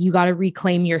it's like, you got to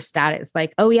reclaim your status.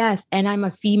 Like, oh yes, and I'm a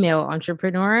female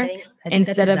entrepreneur. I think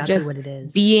Instead that's of exactly just what it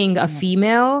is. being a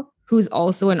female who's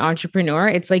also an entrepreneur.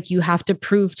 It's like, you have to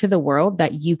prove to the world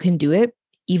that you can do it,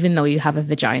 even though you have a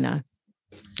vagina.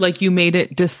 Like you made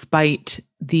it despite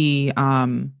the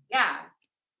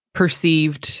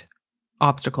perceived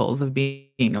obstacles of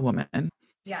being a woman.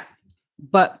 Yeah.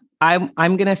 But I'm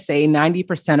going to say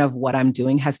 90% of what I'm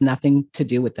doing has nothing to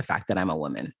do with the fact that I'm a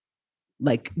woman.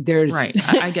 Like there's right.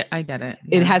 I get it.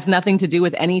 Yeah. It has nothing to do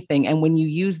with anything. And when you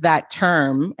use that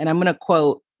term, and I'm going to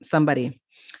quote somebody,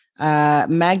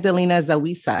 Magdalena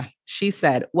Zawisa, she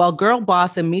said, "Well, girl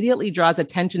boss immediately draws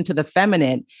attention to the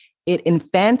feminine. It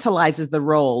infantilizes the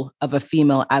role of a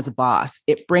female as a boss.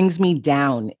 It brings me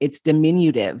down. It's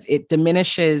diminutive. It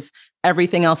diminishes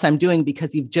everything else I'm doing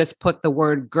because you've just put the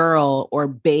word girl or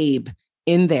babe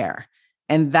in there."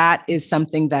 And that is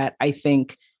something that I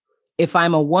think if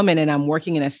I'm a woman and I'm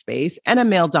working in a space and a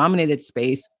male dominated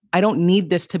space, I don't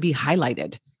need this to be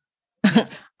highlighted.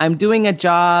 I'm doing a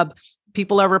job.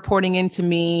 People are reporting into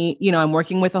me. You know, I'm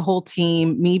working with a whole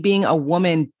team. Me being a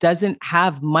woman doesn't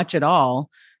have much at all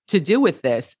to do with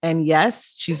this. And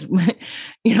yes, she's,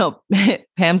 you know,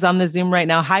 Pam's on the Zoom right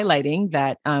now highlighting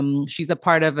that she's a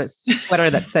part of a sweater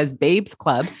that says Babes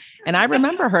Club. And I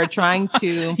remember her trying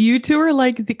to... You two are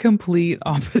like the complete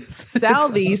opposite. Sell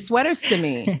these sweaters to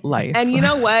me. Life. And you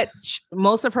know what?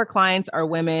 Most of her clients are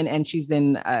women and she's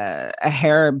in a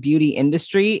hair beauty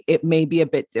industry. It may be a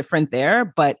bit different there,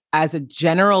 but as a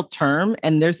general term,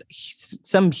 and there's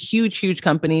some huge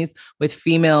companies with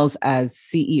females as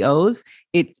CEOs,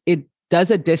 it does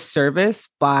a disservice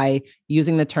by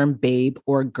using the term babe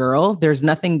or girl. There's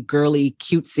nothing girly,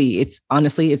 cutesy. It's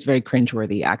honestly very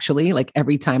cringeworthy, actually. Like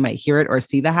every time I hear it or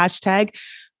see the hashtag.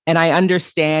 And I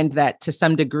understand that to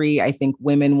some degree, I think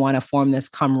women want to form this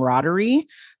camaraderie,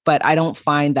 but I don't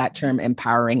find that term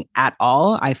empowering at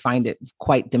all. I find it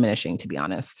quite diminishing, to be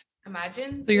honest.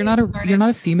 Imagine. So you're not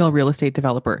a female real estate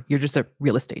developer. You're just a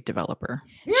real estate developer.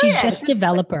 She's just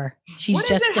developer. She's what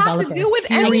just does it developer. have to do with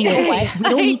Period.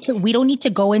 anything? We don't need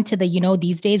to go into the, you know,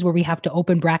 these days where we have to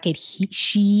open bracket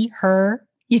she, her.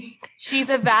 She's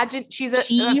an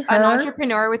her.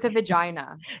 entrepreneur with a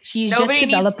vagina. She's Nobody just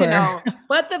developer. needs to know.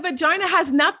 But the vagina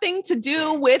has nothing to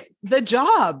do with the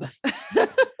job.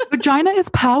 Vagina is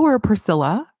power,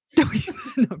 Priscilla. No,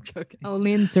 I'm joking.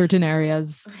 Only in certain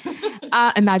areas.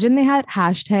 Imagine they had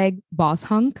hashtag boss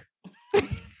hunk.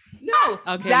 No,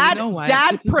 Okay, dad, you know what?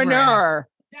 This is dadpreneur.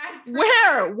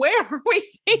 Where are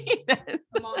we seeing this?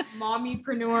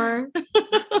 Mommypreneur.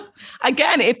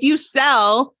 Again, if you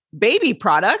sell baby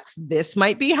products, this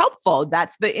might be helpful.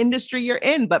 That's the industry you're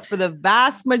in. But for the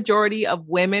vast majority of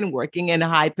women working in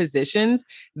high positions,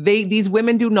 these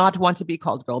women do not want to be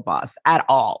called girl boss at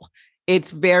all.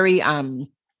 It's very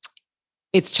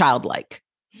it's childlike.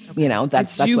 You know,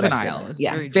 that's juvenile. What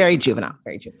yeah, very juvenile.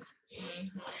 Very juvenile.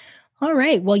 All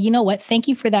right. Well, you know what? Thank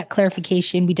you for that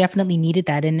clarification. We definitely needed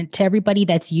that. And to everybody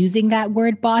that's using that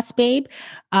word boss babe,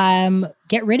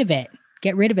 get rid of it.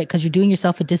 Get rid of it because you're doing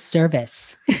yourself a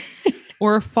disservice.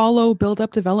 Or follow Build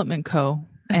Up Development Co.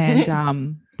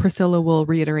 And Priscilla will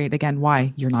reiterate again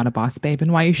why you're not a boss babe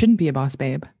and why you shouldn't be a boss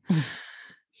babe.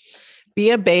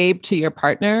 Be a babe to your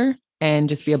partner and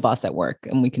just be a boss at work.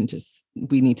 And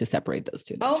we need to separate those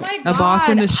two. Oh my God. A boss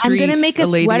in the street. I'm going to make a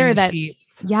sweater that,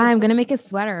 sheets. yeah, I'm going to make a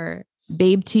sweater.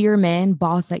 Babe to your man,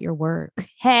 boss at your work.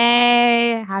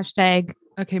 Hey, hashtag.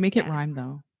 Okay, make it rhyme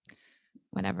though.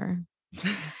 Whatever.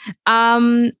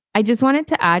 I just wanted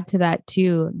to add to that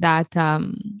too, that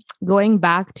going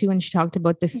back to when she talked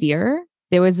about the fear,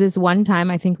 there was this one time,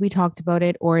 I think we talked about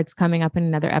it, or it's coming up in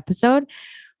another episode,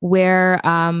 where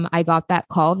I got that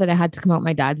call that I had to come out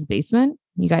my dad's basement.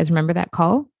 You guys remember that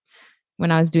call when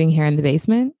I was doing hair in the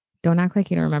basement? Don't act like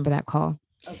you don't remember that call.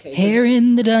 Okay. Hair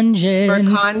in the dungeon. For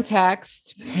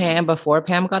context, before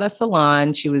Pam got a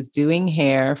salon, she was doing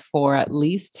hair for at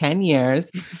least 10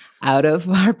 years out of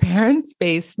our parents'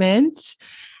 basement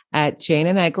at Jane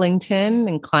and Eglinton,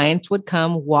 and clients would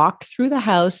come, walk through the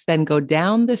house, then go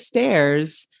down the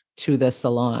stairs to the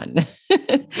salon.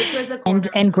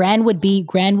 and Gran would be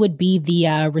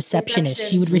the receptionist.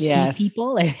 She would receive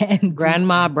people and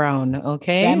Grandma Brown.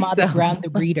 Okay. Grandma Brown, the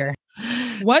breeder.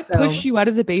 What pushed you out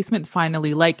of the basement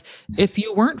finally? Like, if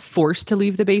you weren't forced to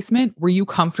leave the basement, were you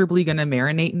comfortably going to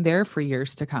marinate in there for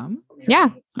years to come? Yeah,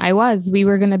 I was. We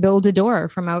were going to build a door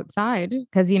from outside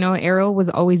because, you know, Errol was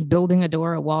always building a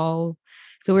door, a wall.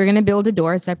 So we we're going to build a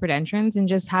door, a separate entrance, and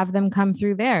just have them come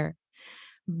through there.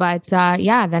 But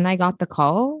yeah, then I got the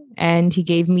call and he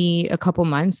gave me a couple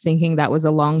months thinking that was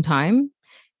a long time.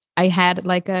 I had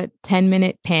like a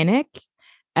 10-minute panic.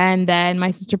 And then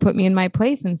my sister put me in my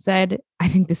place and said, I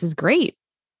think this is great.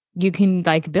 You can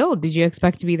like build. Did you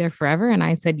expect to be there forever? And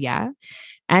I said, yeah.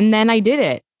 And then I did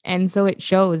it. And so it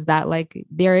shows that like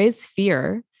there is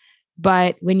fear,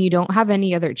 but when you don't have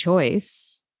any other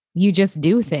choice, you just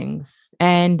do things.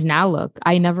 And now look,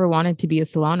 I never wanted to be a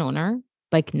salon owner,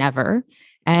 like never.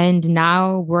 And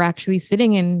now we're actually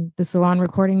sitting in the salon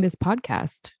recording this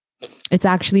podcast. It's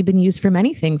actually been used for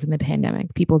many things in the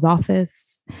pandemic, people's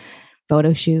office,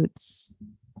 photo shoots.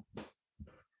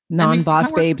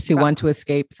 Non-boss babes who want to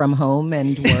escape from home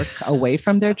and work away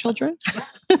from their children.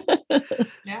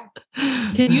 Yeah.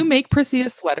 Can you make Prissy a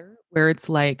sweater where it's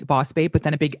like boss babe, but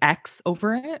then a big X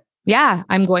over it? Yeah,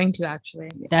 I'm going to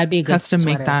actually. That'd be a good Custom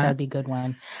sweater. make that. That'd be a good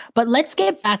one. But let's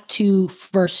get back to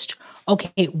first.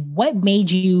 Okay, what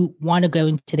made you want to go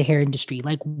into the hair industry?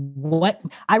 Like what?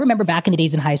 I remember back in the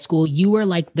days in high school, you were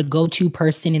like the go-to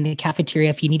person in the cafeteria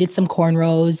if you needed some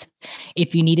cornrows,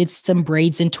 if you needed some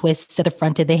braids and twists at the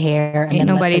front of the hair. And Ain't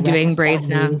then nobody doing braids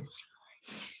now.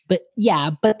 But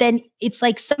yeah, but then it's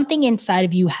like something inside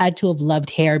of you had to have loved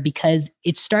hair because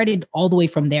it started all the way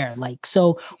from there. Like,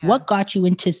 so what got you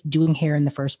into doing hair in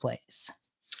the first place?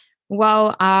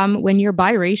 Well, when you're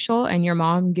biracial and your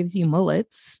mom gives you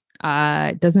mullets,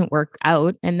 it doesn't work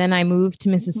out. And then I moved to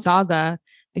Mississauga.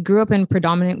 I grew up in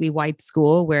predominantly white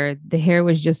school where the hair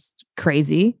was just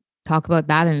crazy. Talk about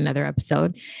that in another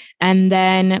episode. And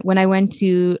then when I went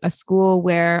to a school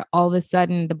where all of a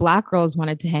sudden the Black girls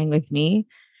wanted to hang with me,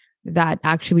 that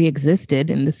actually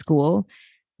existed in the school,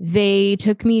 they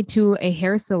took me to a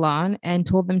hair salon and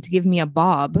told them to give me a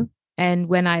bob. And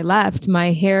when I left,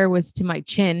 my hair was to my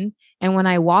chin. And when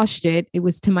I washed it, it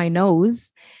was to my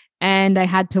nose. And I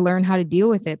had to learn how to deal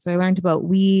with it. So I learned about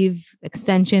weave,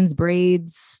 extensions,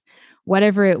 braids,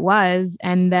 whatever it was.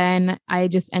 And then I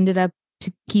just ended up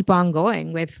to keep on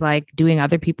going with like doing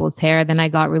other people's hair. Then I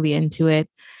got really into it.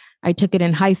 I took it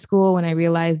in high school when I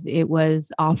realized it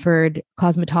was offered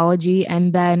cosmetology,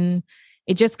 and then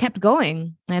it just kept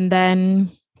going. And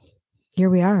then here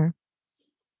we are.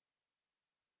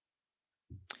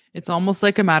 It's almost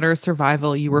like a matter of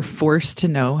survival. You were forced to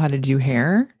know how to do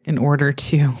hair in order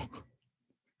to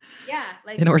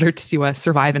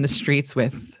survive in the streets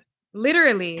with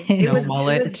literally no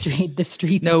mullet, the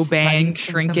streets, no bang,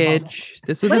 shrinkage.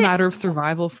 This was a matter of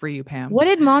survival for you, Pam. What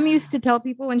did mom used to tell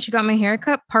people when she got my hair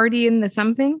cut? Party in the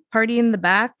something, party in the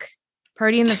back,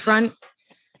 party in the front.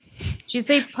 She'd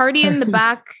say party in the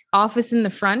back, office in the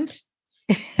front.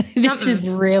 This is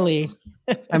really...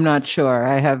 I'm not sure.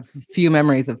 I have few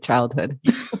memories of childhood.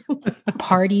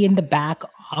 Party in the back,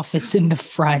 office in the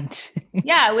front.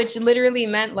 Yeah, which literally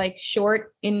meant like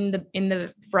short in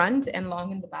the front and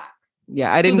long in the back.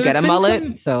 Yeah, I didn't get a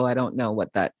mullet, so I don't know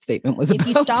what that statement was about.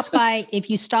 If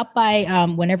you stop by,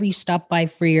 whenever you stop by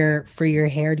for your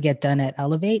hair to get done at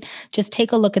Elevate, just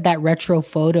take a look at that retro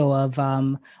photo of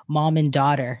mom and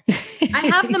daughter. I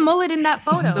have the mullet in that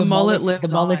photo. The mullet lives. The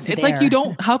mullet's on. It's there. like you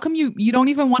don't. How come you don't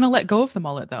even want to let go of the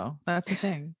mullet though? That's the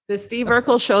thing. The Steve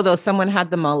Urkel show, though, someone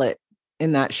had the mullet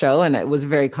in that show, and it was a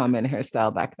very common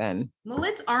hairstyle back then.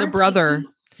 Mullets aren't the brother,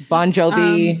 Bon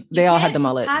Jovi. They all had the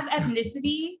mullet. Have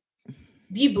ethnicity.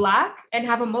 Be black and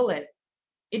have a mullet.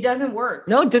 It doesn't work.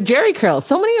 No, the Jerry curl.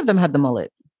 So many of them had the mullet.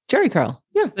 Jerry curl.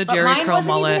 Yeah. The Jerry curl mullet.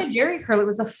 Mine wasn't even a Jerry curl. It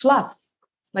was a fluff.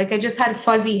 Like I just had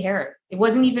fuzzy hair. It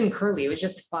wasn't even curly. It was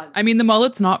just fun. I mean, the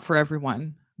mullet's not for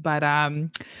everyone, but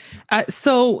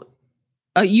so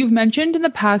you've mentioned in the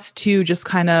past too, just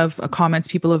kind of comments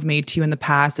people have made to you in the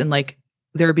past, and like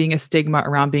there being a stigma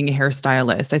around being a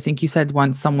hairstylist. I think you said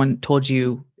once someone told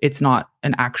you it's not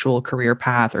an actual career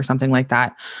path or something like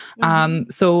that. Mm-hmm.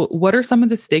 So what are some of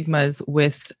the stigmas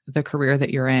with the career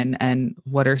that you're in, and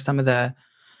what are some of the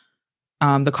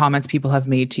comments people have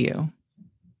made to you?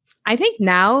 I think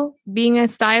now being a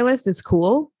stylist is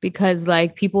cool because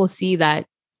like people see that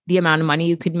the amount of money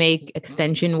you could make,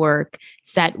 extension work,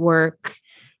 set work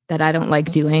that I don't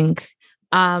like doing.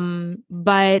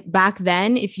 But back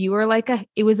then, if you were like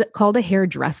it was called a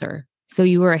hairdresser. So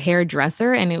you were a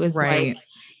hairdresser, and it was like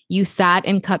you sat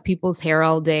and cut people's hair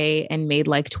all day and made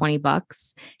like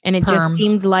 $20. And it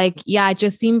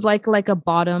just seemed like a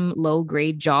bottom low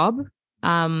grade job.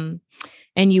 And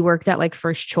you worked at like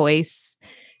First Choice.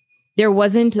 There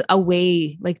wasn't a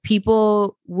way, like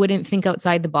people wouldn't think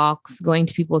outside the box going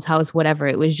to people's house, whatever.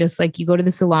 It was just like you go to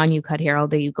the salon, you cut hair all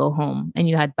day, you go home, and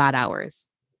you had bad hours.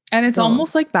 And it's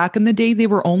almost like back in the day, they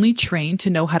were only trained to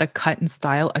know how to cut and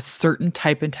style a certain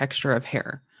type and texture of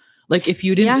hair. Like if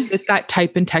you didn't fit that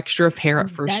type and texture of hair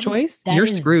at first choice, you're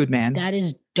screwed, man. That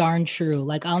is darn true.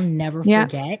 Like I'll never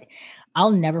forget.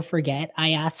 I'll never forget.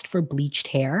 I asked for bleached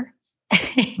hair.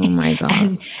 Oh my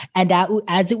God. and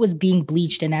as it was being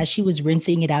bleached and as she was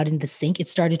rinsing it out in the sink, it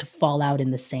started to fall out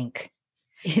in the sink.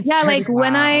 Like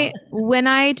when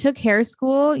I took hair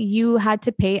school, you had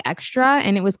to pay extra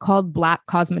and it was called Black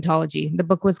Cosmetology. The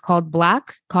book was called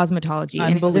Black Cosmetology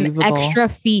and it was an extra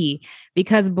fee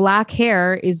because black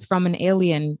hair is from an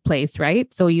alien place,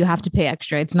 right? So you have to pay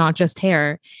extra. It's not just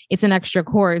hair. It's an extra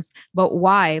course. But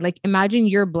why? Like imagine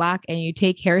you're black and you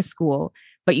take hair school,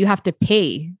 but you have to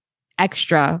pay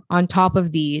extra on top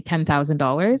of the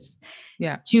 $10,000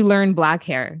 to learn black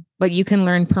hair. But you can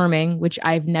learn perming, which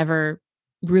I've never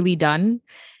really done.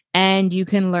 And you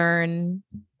can learn,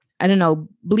 I don't know,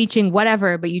 bleaching,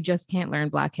 whatever, but you just can't learn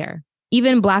black hair.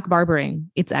 Even black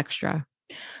barbering, it's extra.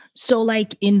 So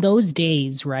like in those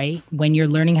days, right, when you're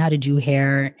learning how to do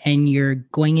hair and you're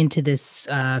going into this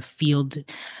field,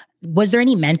 was there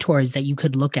any mentors that you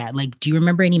could look at? Like, do you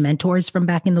remember any mentors from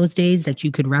back in those days that you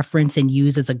could reference and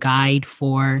use as a guide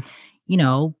for, you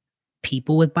know,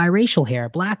 people with biracial hair,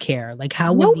 black hair? Like,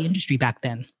 how was the industry back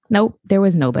then? Nope. There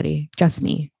was nobody. Just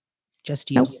me. Just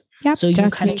you. Nope. Yep, so you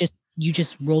kind of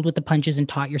just rolled with the punches and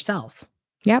taught yourself.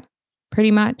 Yep.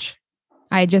 Pretty much.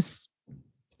 I just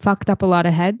fucked up a lot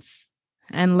of heads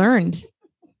and learned.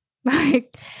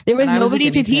 Like there was nobody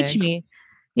to teach me.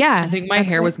 Yeah. I think my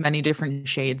hair was many different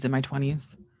shades in my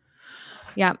 20s.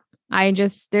 Yeah.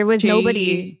 There was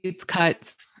nobody. It's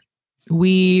cuts,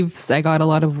 weaves. I got a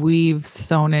lot of weaves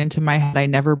sewn into my head. I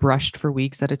never brushed for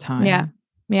weeks at a time. Yeah.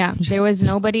 Yeah. There was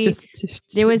nobody.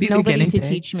 There was nobody to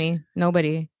teach me.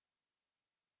 Nobody.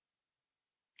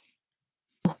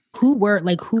 Who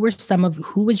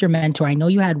was your mentor? I know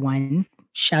you had one.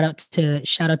 Shout out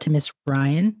to Miss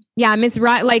Ryan. Yeah, Miss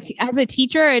Ryan, like as a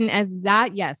teacher and as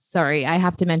that, yes, sorry, I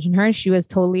have to mention her. She was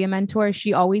totally a mentor.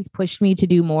 She always pushed me to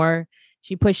do more.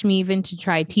 She pushed me even to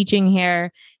try teaching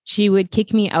hair. She would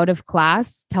kick me out of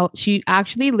class. She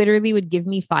actually literally would give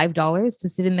me $5 to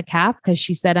sit in the caf because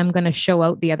she said I'm going to show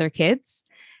out the other kids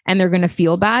and they're going to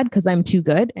feel bad because I'm too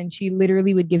good. And she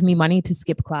literally would give me money to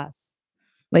skip class.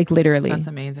 Like literally. That's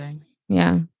amazing.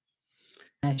 Yeah.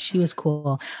 She was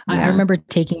cool. I remember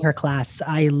taking her class.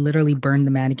 I literally burned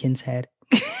the mannequin's head.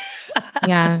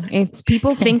 Yeah. It's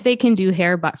people think they can do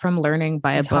hair, but from learning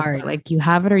by a book, like you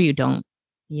have it or you don't.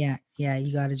 Yeah.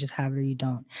 You got to just have it or you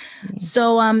don't. Mm-hmm.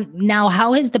 So now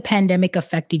how has the pandemic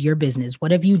affected your business?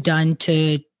 What have you done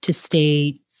to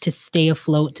stay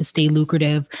afloat, to stay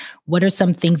lucrative? What are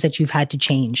some things that you've had to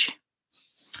change?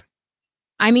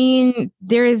 I mean,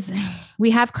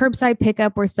 we have curbside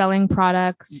pickup. We're selling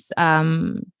products.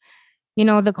 You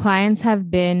know, the clients have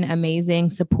been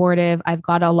amazing, supportive. I've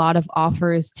got a lot of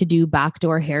offers to do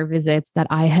backdoor hair visits that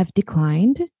I have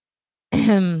declined.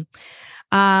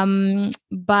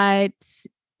 But,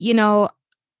 you know,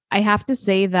 I have to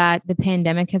say that the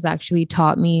pandemic has actually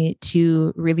taught me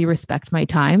to really respect my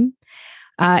time.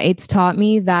 It's taught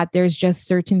me that there's just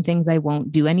certain things I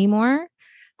won't do anymore.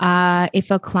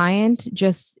 If a client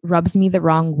just rubs me the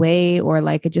wrong way, or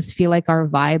like I just feel like our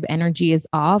vibe energy is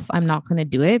off, I'm not going to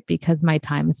do it because my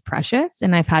time is precious.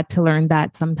 And I've had to learn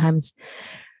that sometimes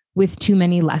with too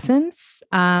many lessons.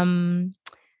 But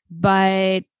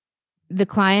the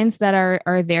clients that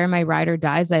are there, my ride or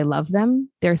dies, I love them.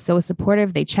 They're so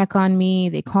supportive. They check on me,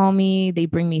 they call me, they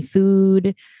bring me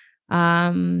food.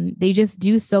 They just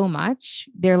do so much.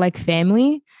 They're like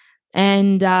family.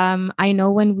 And I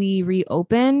know when we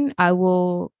reopen, I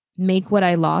will make what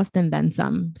I lost and then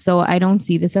some. So I don't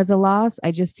see this as a loss.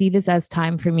 I just see this as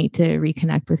time for me to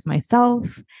reconnect with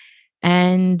myself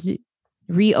and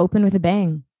reopen with a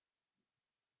bang.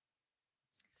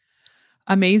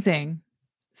 Amazing.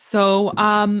 So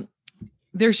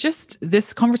there's just,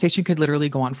 this conversation could literally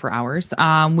go on for hours.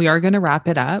 We are going to wrap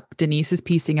it up. Denise is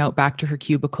piecing out back to her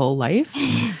cubicle life.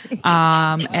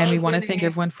 And we want to thank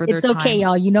everyone for their time. It's okay,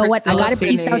 y'all. You know Priscilla what? I got to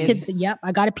piece out Facey,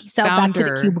 I got to piece out back to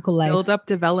the cubicle life. Build Up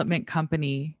Development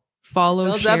Company. Follow,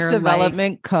 Build share, Up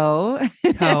Development Co.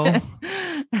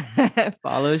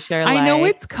 Follow, share, I know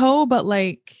it's Co, but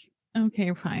like,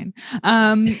 okay, fine.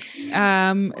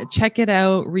 Check it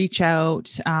out, reach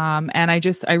out. And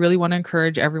I really want to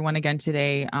encourage everyone again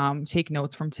today, take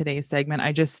notes from today's segment.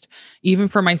 Even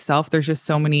for myself, there's just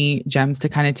so many gems to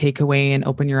kind of take away and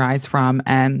open your eyes from.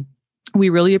 And we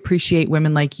really appreciate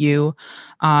women like you,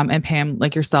 and Pam,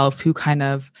 like yourself, who kind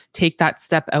of take that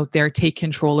step out there, take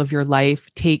control of your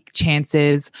life, take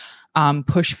chances,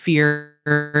 push fear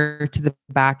to the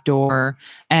back door.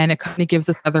 And it kind of gives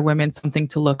us other women something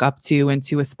to look up to and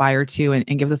to aspire to,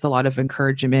 and gives us a lot of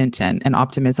encouragement and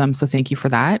optimism. So thank you for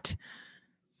that.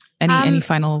 Any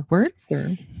final words?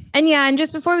 And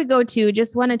just before we go to,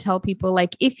 just want to tell people,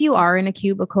 like, if you are in a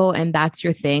cubicle and that's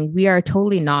your thing, we are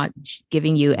totally not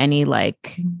giving you any,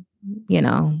 like, you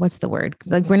know, what's the word?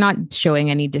 Like, we're not showing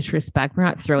any disrespect. We're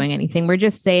not throwing anything. We're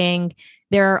just saying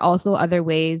there are also other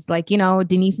ways. Like, you know,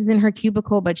 Denise is in her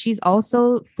cubicle, but she's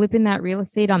also flipping that real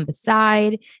estate on the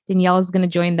side. Danielle is going to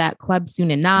join that club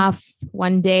soon enough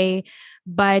one day.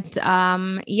 But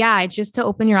it's just to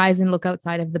open your eyes and look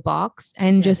outside of the box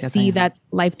and just see that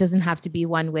life doesn't have to be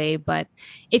one way. But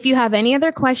if you have any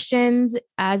other questions,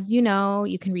 as you know,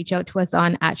 you can reach out to us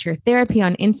on @ShareTherapy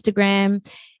on Instagram.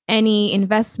 Any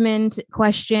investment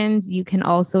questions, you can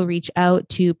also reach out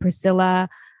to Priscilla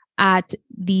at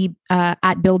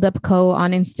Build Up Co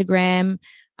on Instagram.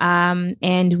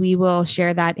 And we will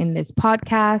share that in this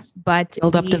podcast. But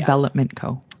Build Up Development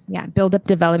Co. Yeah, Build Up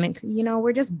Development. You know,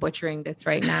 we're just butchering this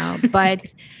right now.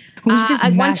 But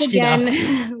once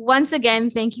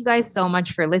again, thank you guys so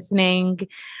much for listening.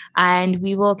 And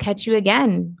we will catch you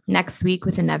again next week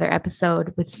with another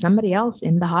episode with somebody else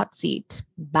in the hot seat.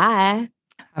 Bye.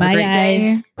 Bye,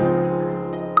 guys.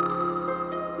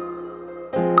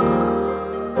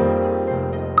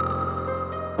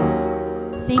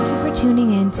 Thank you for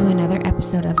tuning in to another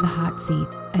episode of The Hot Seat,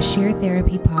 a Sheer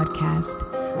Therapy podcast.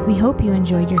 We hope you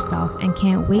enjoyed yourself and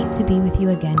can't wait to be with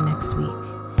you again next week.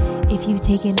 If you've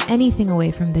taken anything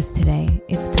away from this today,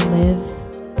 it's to live,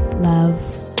 love,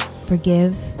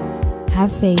 forgive,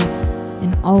 have faith,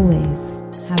 and always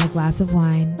have a glass of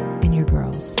wine and your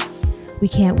girls. We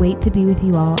can't wait to be with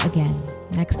you all again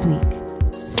next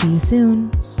week. See you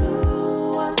soon.